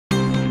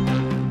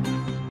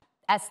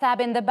A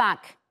stab in the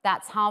back.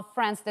 That's how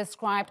France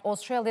described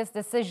Australia's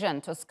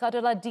decision to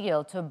scuttle a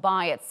deal to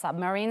buy its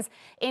submarines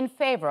in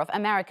favor of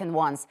American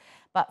ones.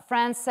 But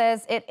France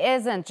says it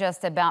isn't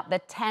just about the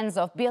tens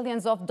of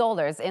billions of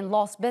dollars in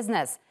lost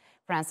business.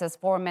 France's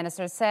foreign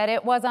minister said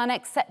it was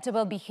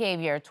unacceptable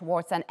behavior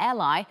towards an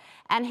ally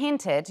and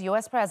hinted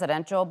US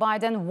President Joe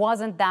Biden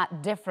wasn't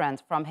that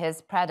different from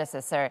his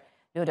predecessor.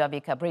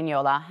 Ludovica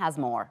Brignola has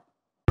more.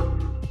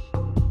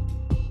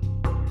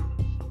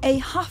 A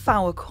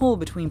half-hour call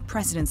between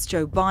Presidents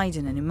Joe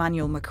Biden and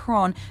Emmanuel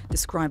Macron,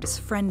 described as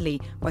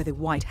friendly by the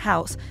White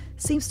House,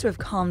 seems to have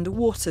calmed the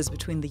waters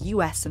between the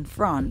US and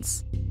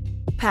France.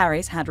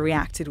 Paris had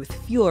reacted with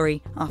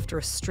fury after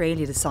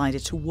Australia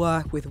decided to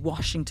work with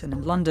Washington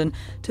and London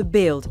to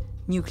build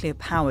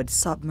nuclear-powered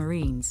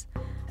submarines.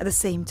 At the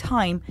same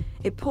time,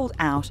 it pulled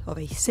out of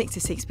a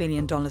 $66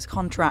 billion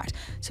contract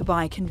to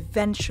buy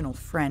conventional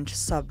French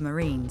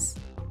submarines.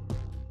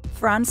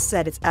 France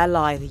said its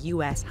ally, the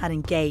US, had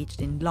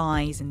engaged in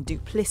lies and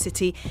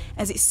duplicity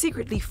as it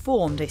secretly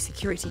formed a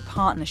security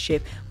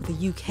partnership with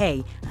the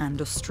UK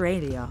and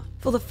Australia.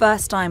 For the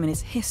first time in its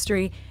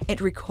history,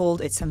 it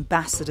recalled its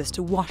ambassadors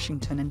to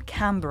Washington and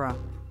Canberra.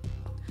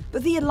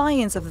 But the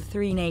alliance of the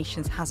three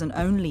nations hasn't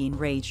only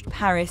enraged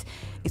Paris,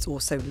 it's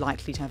also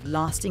likely to have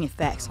lasting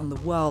effects on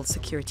the world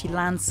security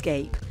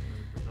landscape.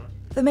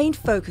 The main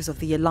focus of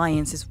the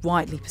alliance is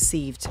widely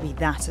perceived to be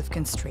that of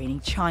constraining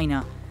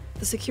China.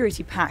 The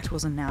Security Pact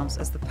was announced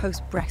as the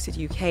post-Brexit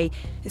UK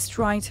is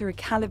trying to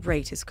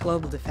recalibrate its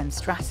global defence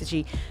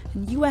strategy,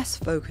 and US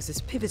focus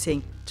is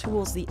pivoting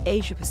towards the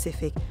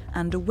Asia-Pacific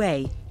and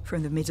away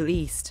from the Middle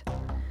East.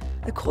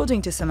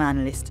 According to some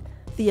analysts,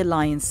 the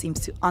alliance seems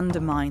to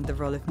undermine the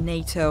role of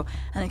Nato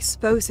and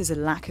exposes a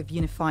lack of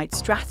unified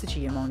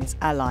strategy among its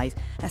allies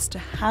as to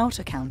how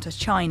to counter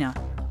China.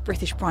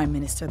 British Prime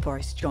Minister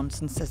Boris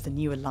Johnson says the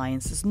new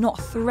alliance does not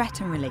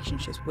threaten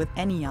relationships with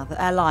any other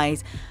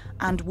allies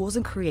and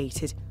wasn't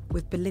created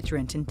with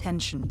belligerent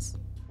intentions.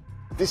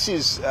 This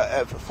is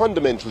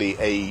fundamentally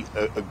a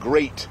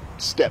great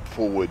step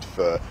forward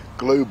for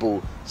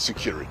global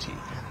security.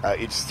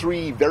 It's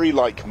three very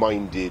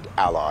like-minded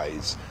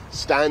allies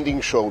standing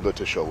shoulder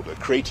to shoulder,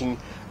 creating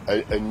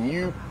a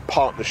new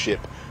partnership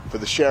for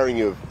the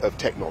sharing of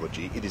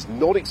technology. It is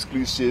not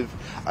exclusive.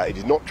 It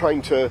is not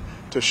trying to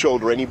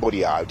shoulder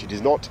anybody out. It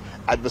is not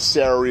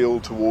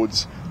adversarial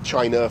towards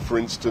China, for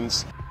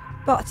instance.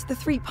 But the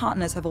three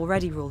partners have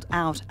already ruled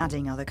out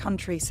adding other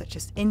countries such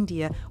as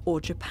India or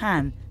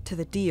Japan to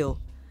the deal.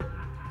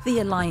 The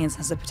alliance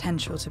has the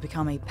potential to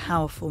become a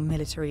powerful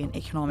military and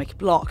economic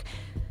bloc,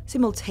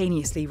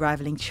 simultaneously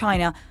rivaling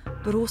China,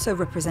 but also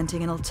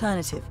representing an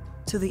alternative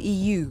to the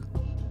EU.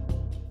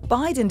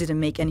 Biden didn't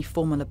make any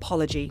formal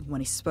apology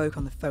when he spoke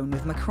on the phone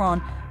with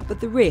Macron,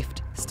 but the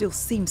rift still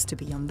seems to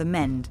be on the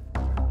mend.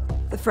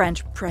 The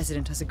French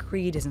president has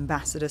agreed his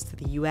ambassadors to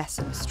the US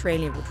and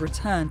Australia would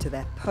return to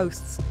their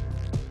posts.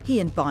 He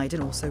and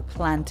Biden also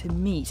plan to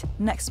meet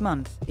next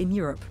month in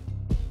Europe.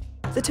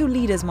 The two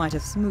leaders might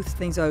have smoothed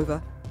things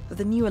over, but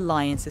the new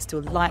alliance is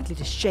still likely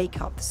to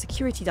shake up the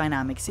security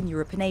dynamics in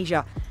Europe and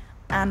Asia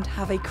and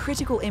have a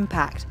critical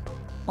impact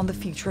on the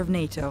future of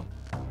NATO.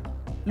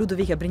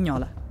 Ludovica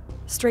Brignola,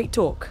 Straight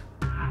Talk.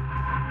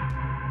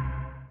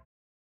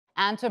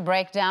 And to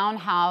break down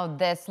how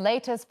this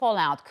latest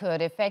fallout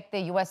could affect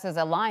the US's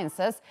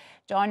alliances,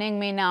 joining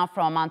me now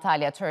from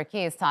Antalya,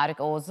 Turkey, is Tarik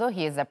Oguzlu.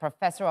 He is a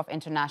professor of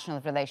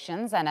international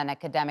relations and an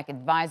academic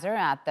advisor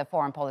at the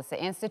Foreign Policy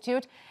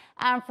Institute.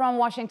 And from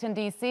Washington,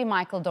 D.C.,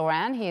 Michael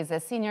Doran. He is a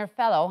senior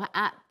fellow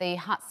at the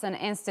Hudson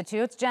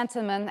Institute.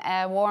 Gentlemen,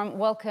 a warm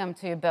welcome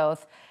to you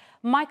both.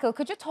 Michael,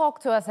 could you talk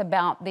to us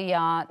about the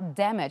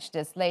damage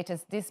this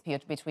latest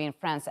dispute between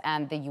France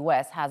and the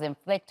US has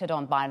inflicted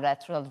on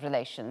bilateral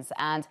relations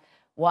and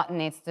what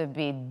needs to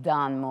be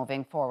done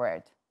moving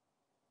forward?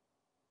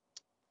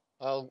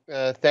 Well,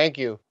 thank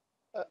you.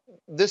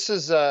 This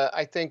is,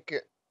 I think,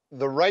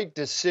 the right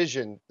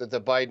decision that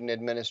the Biden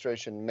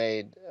administration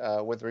made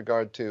with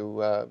regard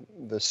to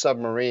the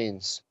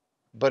submarines,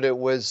 but it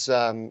was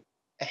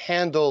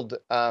handled,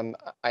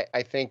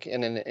 I think,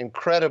 in an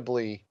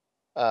incredibly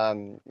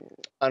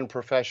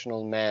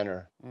unprofessional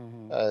manner.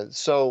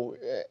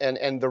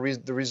 And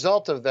the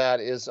result of that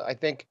is, I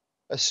think,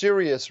 a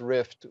serious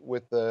rift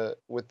with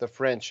the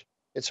French.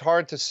 It's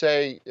hard to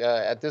say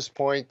at this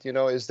point, you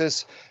know, is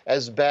this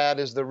as bad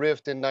as the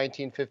rift in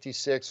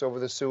 1956 over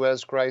the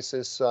Suez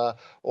Crisis,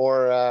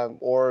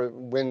 or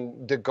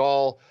when de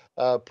Gaulle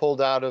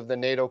pulled out of the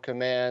NATO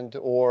command,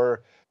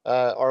 or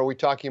are we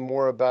talking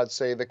more about,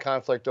 say, the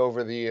conflict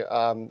over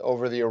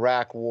the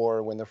Iraq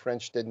War when the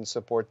French didn't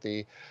support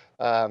the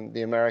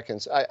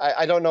Americans?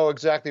 I don't know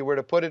exactly where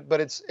to put it,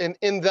 but it's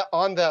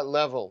on that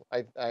level.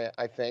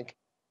 I think.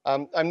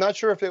 I'm not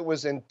sure if it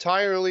was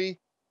entirely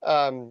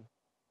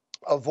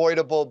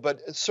avoidable, but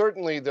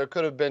certainly there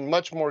could have been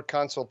much more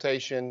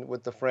consultation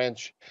with the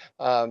French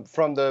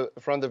from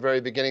the very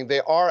beginning.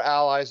 They are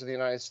allies of the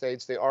United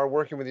States. They are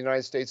working with the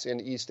United States in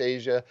East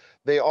Asia.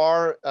 They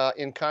are,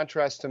 in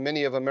contrast to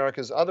many of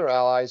America's other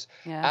allies,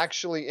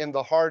 actually in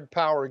the hard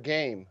power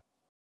game.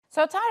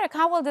 So, Tarik,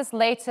 how will this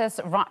latest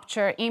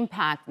rupture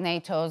impact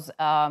NATO's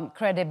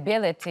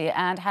credibility?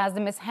 And has the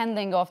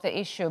mishandling of the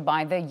issue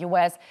by the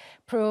US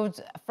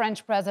proved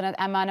French President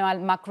Emmanuel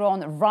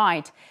Macron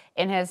right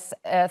in his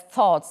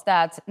thoughts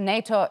that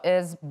NATO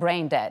is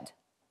brain dead?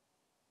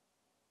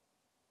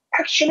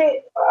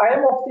 Actually, I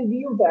am of the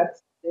view that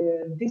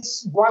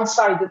this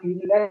one-sided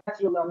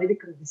unilateral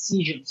American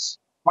decisions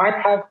might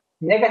have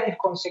negative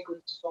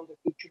consequences on the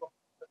future of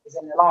NATO as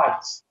an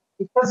alliance.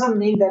 It doesn't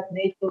mean that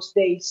NATO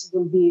states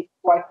will be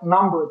quite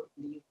numbered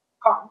in the years to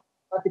come,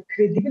 but the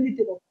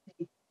credibility of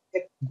NATO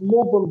as a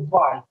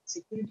global-wide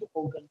security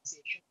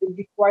organization will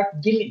be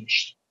quite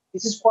diminished.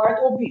 This is quite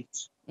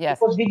obvious. Yes.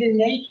 Because within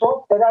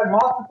NATO, there are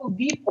multiple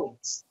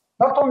viewpoints,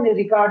 not only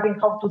regarding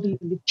how to deal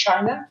with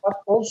China,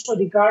 but also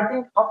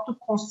regarding how to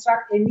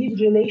construct a new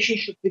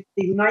relationship with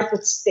the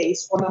United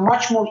States on a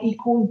much more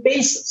equal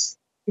basis.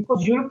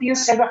 Because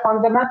Europeans have a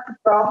fundamental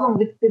problem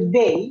with the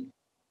way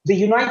the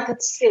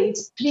United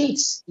States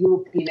treats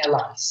European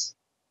allies.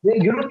 The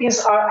Europeans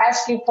are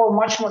asking for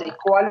much more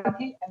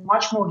equality and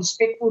much more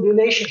respectful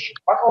relationship.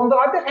 But on the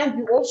other hand,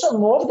 we also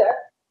know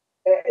that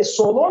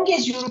so long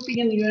as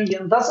European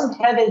Union doesn't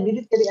have a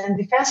military and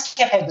defense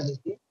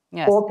capability,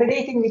 yes,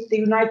 cooperating with the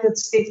United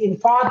States in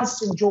far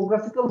distant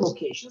geographical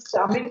locations,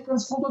 the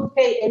Americans wouldn't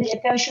pay any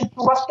attention to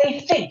what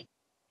they think.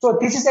 So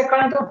this is a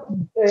kind of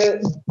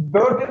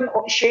burden,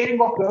 sharing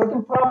of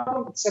burden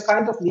problem. It's a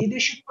kind of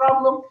leadership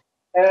problem.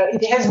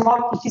 It is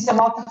a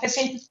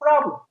multifaceted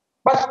problem.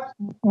 But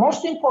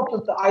most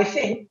important, I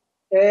think,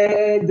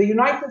 the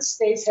United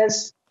States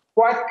has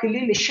quite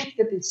clearly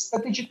shifted its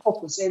strategic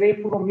focus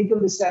away from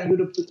Middle East and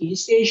Europe to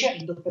East Asia,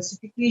 in the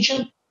Pacific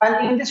region.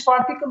 And in this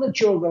particular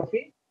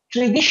geography,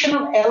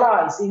 traditional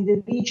allies in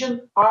the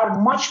region are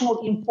much more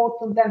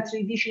important than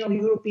traditional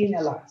European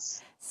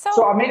allies.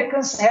 So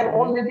Americans have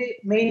already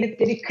made it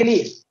very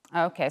clear.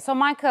 Okay, so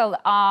Michael,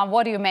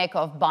 what do you make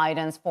of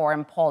Biden's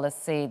foreign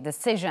policy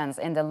decisions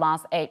in the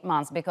last 8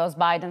 months? Because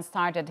Biden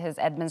started his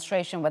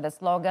administration with a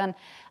slogan,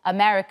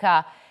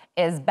 America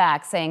is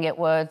back, saying it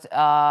would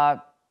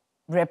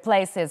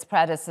replace his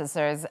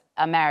predecessor's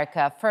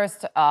America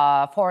First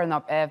foreign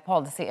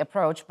policy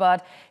approach.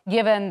 But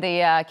given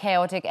the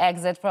chaotic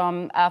exit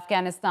from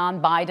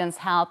Afghanistan, Biden's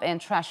help in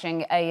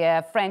trashing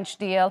a French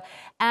deal,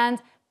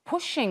 and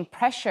pushing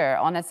pressure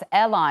on its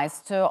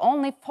allies to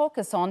only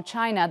focus on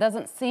China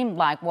doesn't seem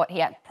like what he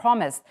had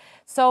promised.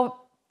 So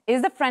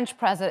is the French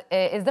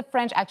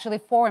actually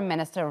foreign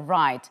minister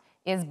right?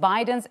 Is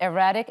Biden's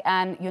erratic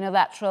and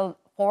unilateral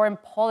foreign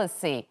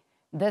policy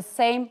the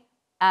same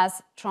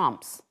as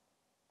Trump's?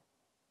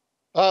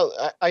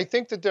 I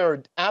think that there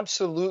are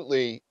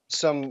absolutely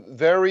some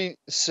very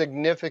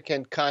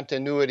significant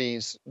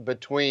continuities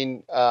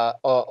between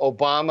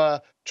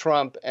Obama,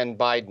 Trump, and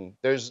Biden.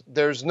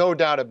 There's no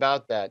doubt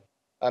about that.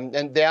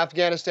 And the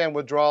Afghanistan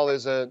withdrawal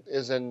is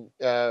an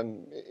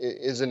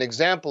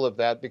example of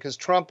that, because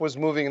Trump was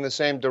moving in the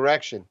same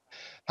direction.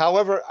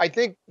 However, I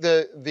think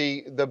the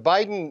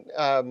Biden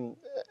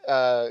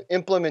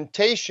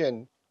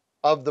implementation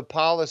of the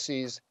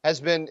policies has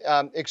been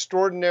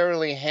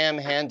extraordinarily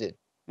ham-handed.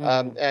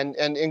 And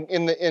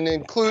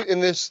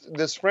in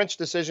this French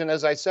decision,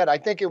 as I said, I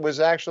think it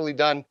was actually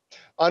done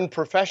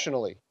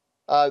unprofessionally.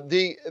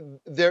 There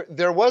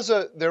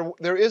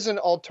is an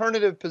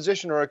alternative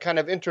position, or a kind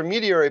of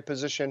intermediary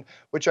position,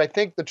 which I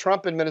think the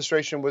Trump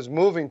administration was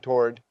moving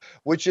toward,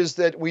 which is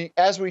that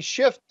as we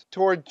shift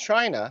toward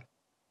China,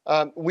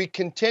 we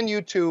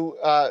continue to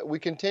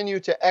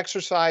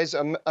exercise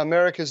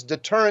America's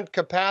deterrent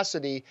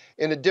capacity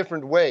in a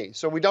different way.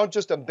 So we don't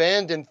just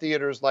abandon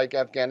theaters like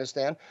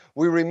Afghanistan.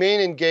 We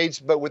remain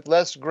engaged, but with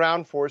less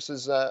ground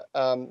forces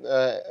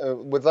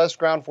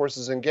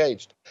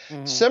engaged.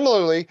 Mm-hmm.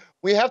 Similarly,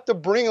 we have to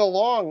bring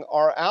along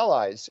our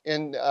allies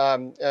in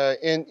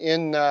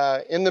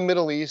the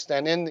Middle East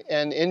and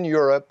in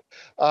Europe.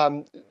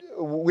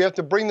 We have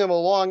to bring them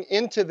along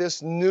into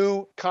this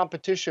new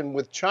competition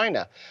with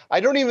China. I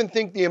don't even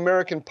think the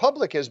American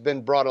public has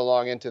been brought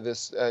along into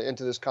this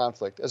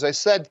conflict. As I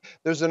said,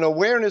 there's an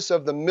awareness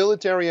of the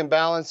military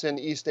imbalance in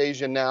East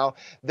Asia now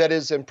that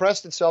has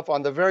impressed itself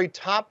on the very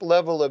top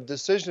level of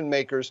decision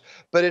makers,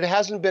 but it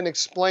hasn't been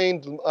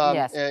explained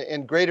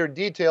in greater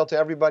detail to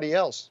everybody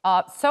else.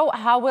 So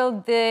how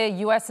will the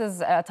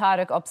U.S.'s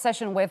Tarik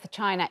obsession with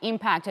China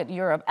impact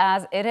Europe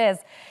as it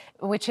is,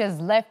 which is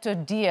left to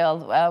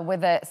deal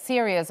with a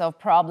series of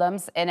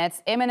problems in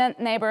its imminent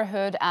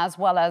neighborhood as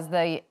well as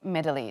the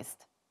Middle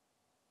East?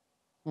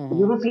 Mm-hmm.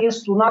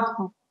 Europeans do not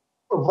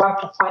want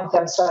to find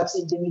themselves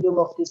in the middle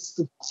of these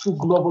two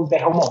global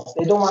behemoths.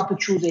 They don't want to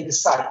choose either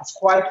side. It's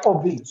quite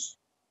obvious.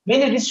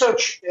 Many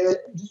research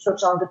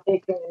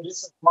undertaken in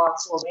recent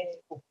months, or many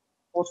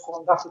reports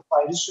conducted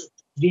by research,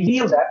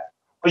 reveal that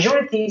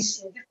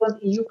majorities in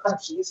different EU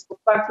countries would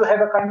like to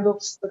have a kind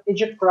of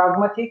strategic,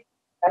 pragmatic,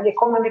 and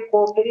economic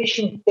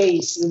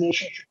cooperation-based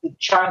relationship with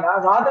China,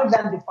 rather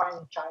than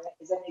defining China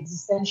as an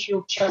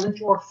existential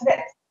challenge or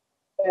threat.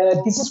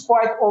 This is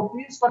quite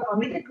obvious, but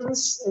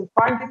Americans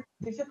find it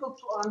difficult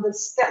to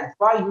understand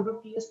why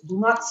Europeans do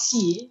not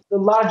see the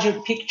larger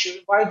picture,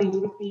 why the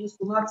Europeans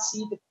do not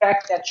see the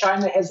fact that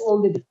China has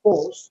already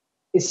posed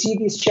a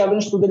serious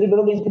challenge to the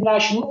liberal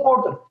international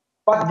order.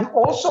 But we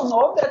also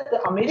know that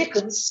the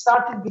Americans,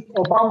 started with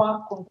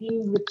Obama,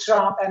 continuing with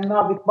Trump, and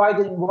now with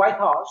Biden in the White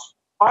House,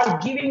 are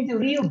giving the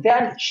real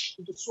damage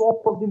to the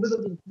so-called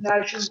liberal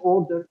international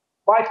order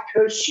by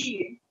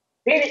pursuing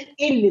very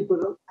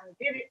illiberal and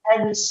very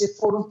aggressive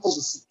foreign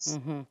policies.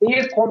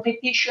 Their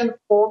competition,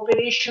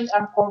 cooperation,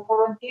 and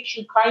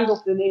confrontation kind of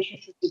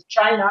relationship with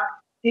China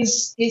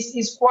is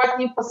quite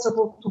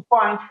impossible to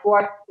find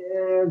quite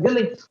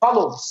willing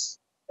fellows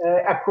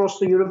across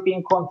the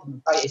European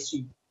continent, I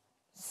assume.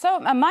 So,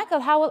 Michael,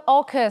 how will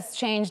Aukus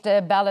change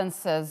the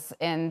balances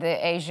in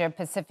the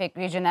Asia-Pacific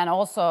region? And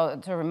also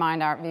to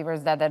remind our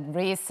viewers that the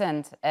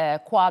recent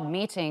Quad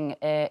meeting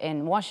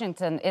in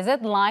Washington, is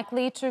it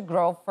likely to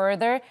grow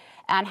further?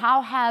 And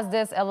how has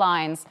this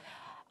alliance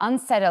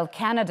unsettled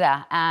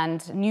Canada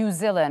and New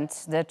Zealand,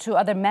 the two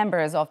other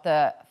members of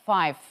the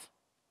Five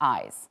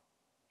Eyes?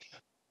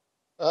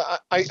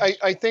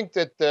 I think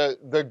that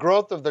the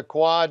growth of the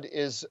Quad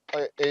is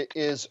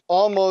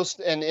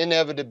almost an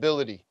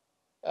inevitability.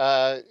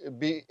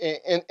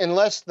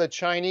 Unless the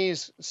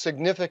Chinese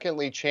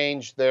significantly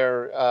change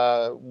their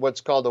what's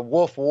called a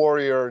wolf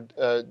warrior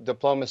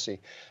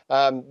diplomacy.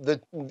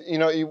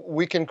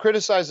 We can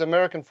criticize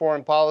American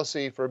foreign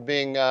policy for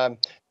being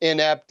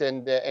inept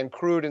and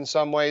crude in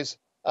some ways,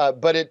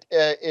 but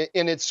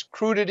in its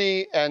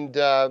crudity and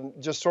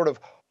just sort of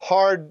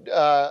hard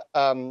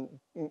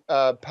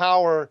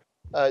power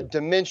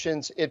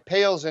dimensions, it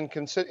pales in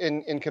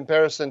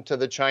comparison to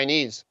the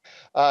Chinese,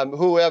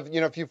 who have,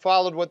 if you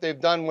followed what they've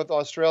done with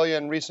Australia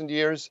in recent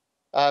years,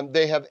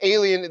 they had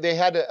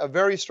a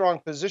very strong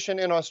position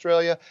in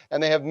Australia,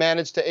 and they have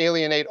managed to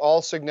alienate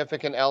all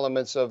significant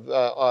elements of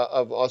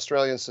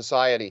Australian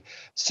society.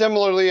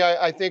 Similarly,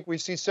 I think we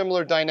see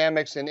similar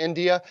dynamics in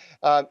India.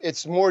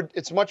 It's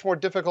much more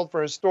difficult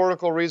for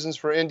historical reasons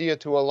for India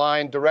to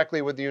align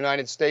directly with the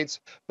United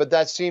States, but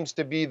that seems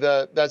to be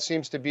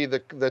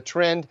the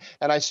trend,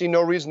 and I see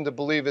no reason to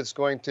believe it's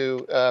going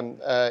to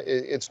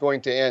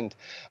end.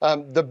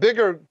 The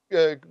bigger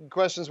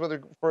questions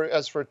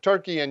as for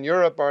Turkey and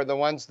Europe are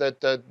the ones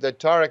that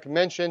Tarik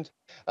mentioned.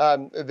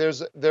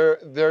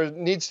 There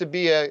needs to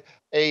be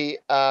a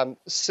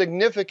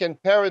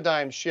significant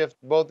paradigm shift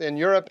both in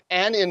Europe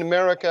and in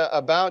America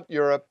about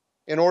Europe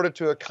in order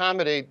to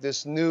accommodate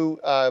this new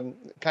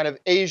kind of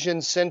Asian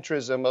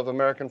centrism of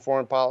American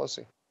foreign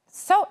policy.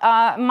 So,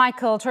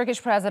 Michael,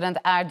 Turkish President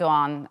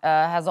Erdogan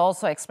has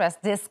also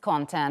expressed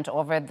discontent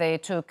over the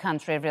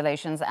two-country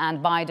relations and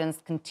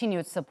Biden's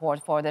continued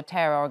support for the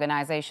terror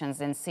organizations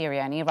in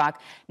Syria and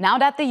Iraq. Now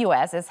that the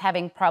U.S. is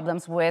having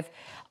problems with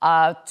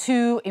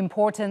two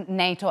important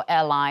NATO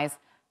allies,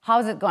 how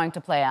is it going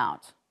to play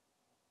out?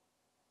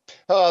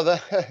 Oh,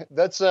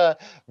 that's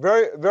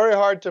very, very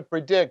hard to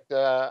predict.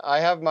 I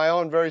have my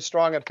own very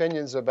strong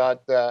opinions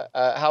about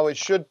how it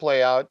should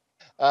play out.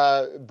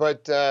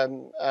 But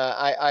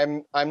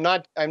I'm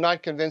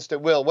not convinced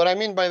it will. What I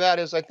mean by that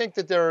is I think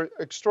that there are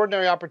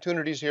extraordinary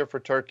opportunities here for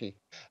Turkey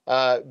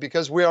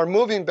because we are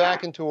moving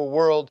back into a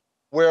world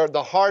where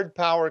the hard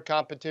power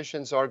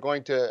competitions are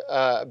going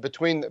to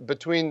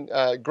between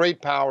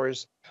great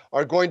powers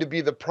are going to be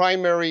the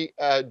primary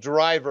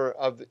driver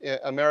of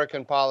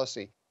American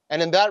policy.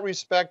 And in that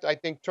respect, I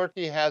think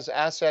Turkey has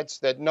assets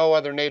that no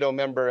other NATO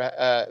member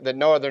has,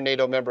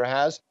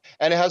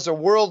 and it has a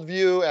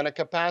worldview and a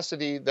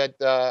capacity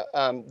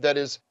that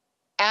is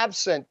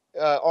absent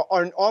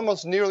or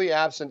almost nearly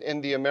absent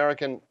in the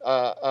American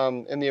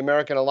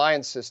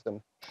alliance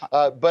system.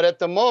 But at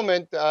the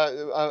moment,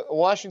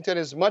 Washington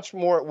is much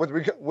more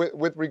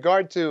with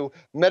regard to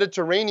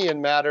Mediterranean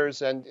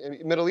matters and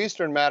Middle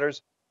Eastern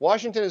matters.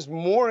 Washington is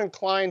more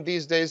inclined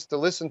these days to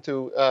listen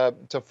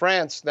to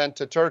France than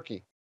to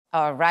Turkey.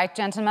 All right,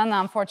 gentlemen,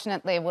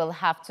 unfortunately, we'll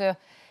have to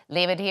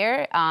leave it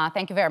here.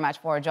 Thank you very much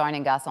for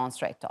joining us on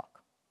Straight Talk.